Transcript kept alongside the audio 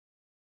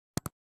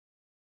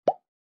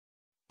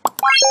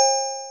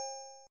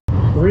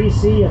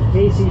3C of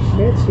Casey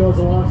Schmitz goes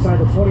alongside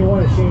the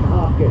 21 of Shane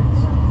Hopkins.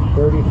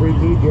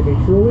 33T Jimmy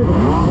Truly,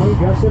 20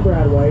 Justin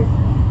Bradway.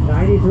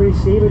 93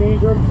 Stephen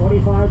Ingram,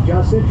 25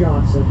 Justin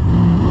Johnson.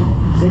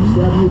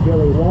 6W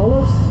Billy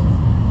Wallace.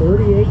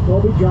 38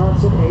 Colby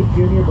Johnson, 8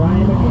 Junior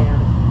Brian McCann.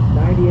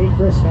 98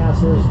 Chris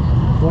Masters.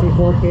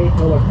 24K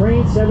Noah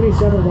Crane.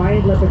 77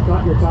 Ryan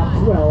Lippincott, your top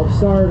 12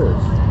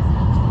 starters.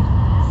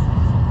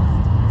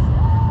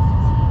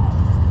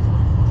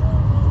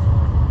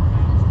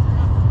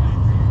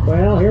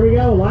 Well, here we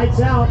go,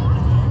 lights out.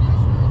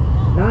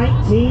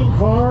 19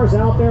 cars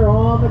out there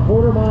on the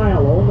quarter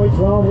mile, only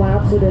 12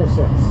 laps of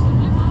distance.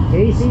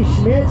 Casey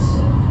Schmitz,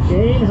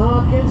 Shane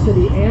Hopkins to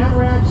the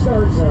ANRAC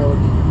start zone.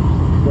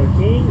 The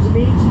Kings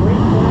meet Spring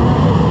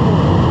Flag.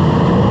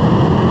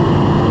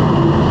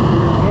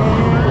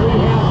 And we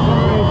have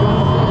 5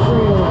 off the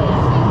straightaway.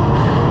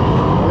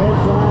 Red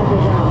flag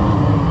is out.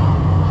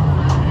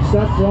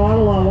 Stuck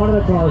throttle on one of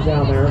the cars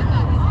down there.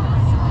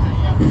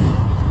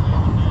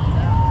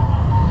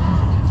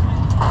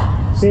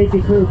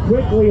 Safety crew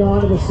quickly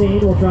onto the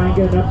scene. We'll try and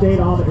get an update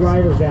on the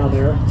drivers down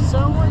there.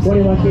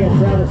 21K of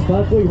Travis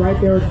Buckley right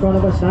there in front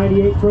of us.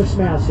 98 Chris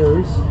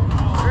Masters.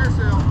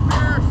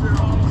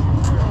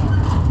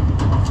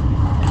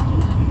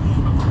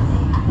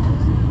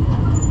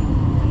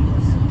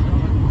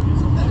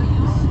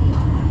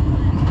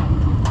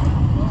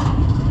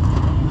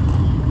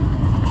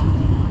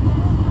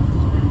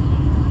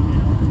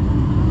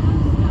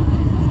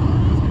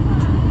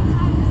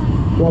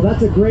 Well,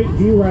 that's a great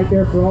view right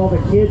there for all the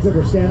kids that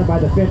were standing by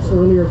the fence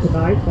earlier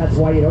tonight. That's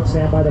why you don't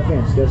stand by the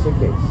fence, just in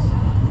case.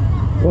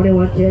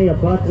 21K of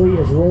Buckley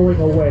is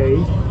rolling away.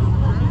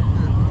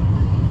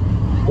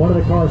 One of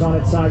the cars on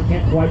its side,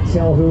 can't quite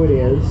tell who it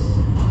is.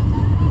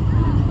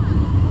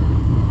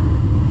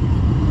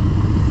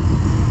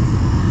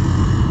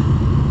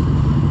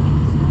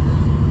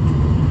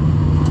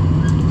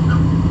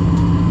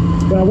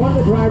 Well, one of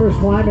the drivers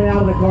climbing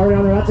out of the car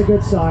down there, that's a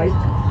good sight.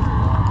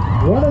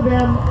 One of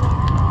them,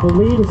 the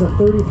lead is a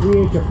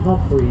 33H of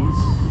Humphreys.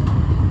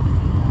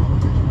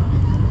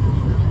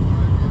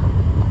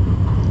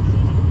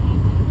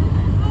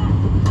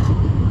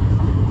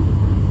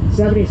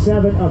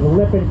 '77 of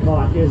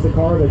Lippincott is the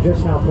car they're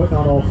just now putting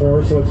on all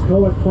fours. So it's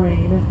Cohen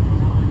Crane,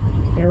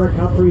 Eric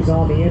Humphreys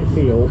on the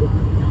infield.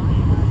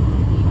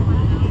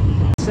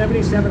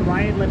 77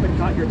 Ryan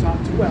Lippincott, your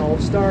top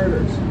 12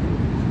 starters.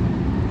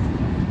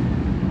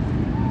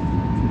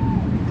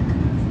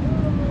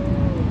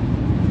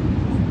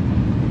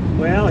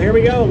 Well, here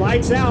we go,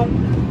 lights out.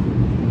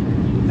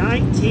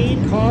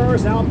 19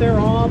 cars out there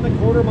on the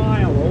quarter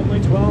mile, only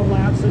 12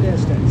 laps of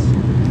distance.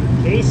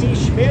 Casey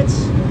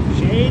Schmitz,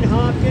 Shane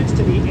Hopkins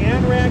to the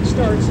ANRAC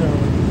start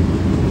zone.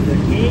 The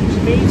Kings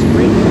meet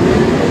Spring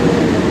Flag.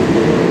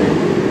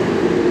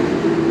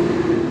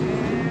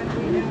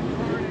 And we have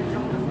carnage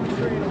on the front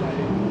straightaway.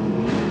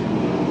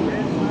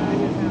 Red flag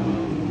is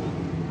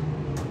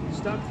out.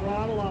 Stuck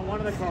throttle on one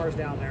of the cars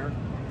down there.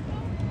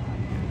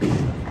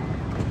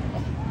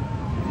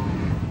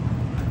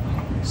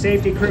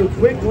 Safety crew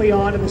quickly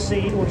onto the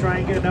scene. We'll try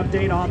and get an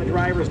update on the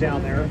drivers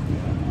down there.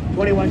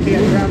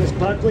 21K of Travis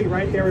Buckley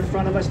right there in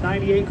front of us.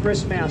 98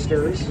 Chris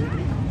Masters.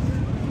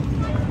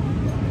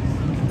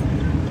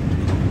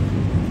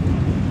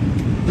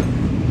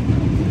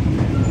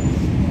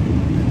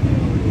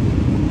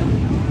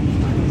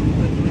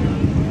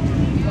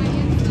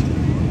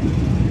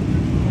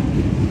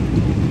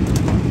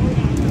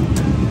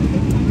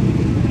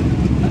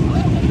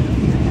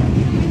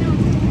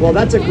 Well,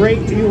 that's a great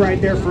view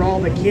right there for all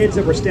the kids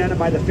that were standing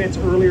by the fence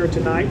earlier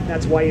tonight.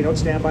 That's why you don't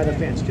stand by the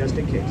fence, just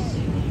in case.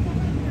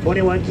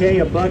 21K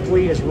of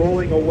Buckley is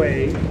rolling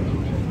away.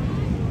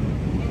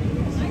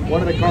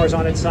 One of the cars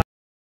on its side.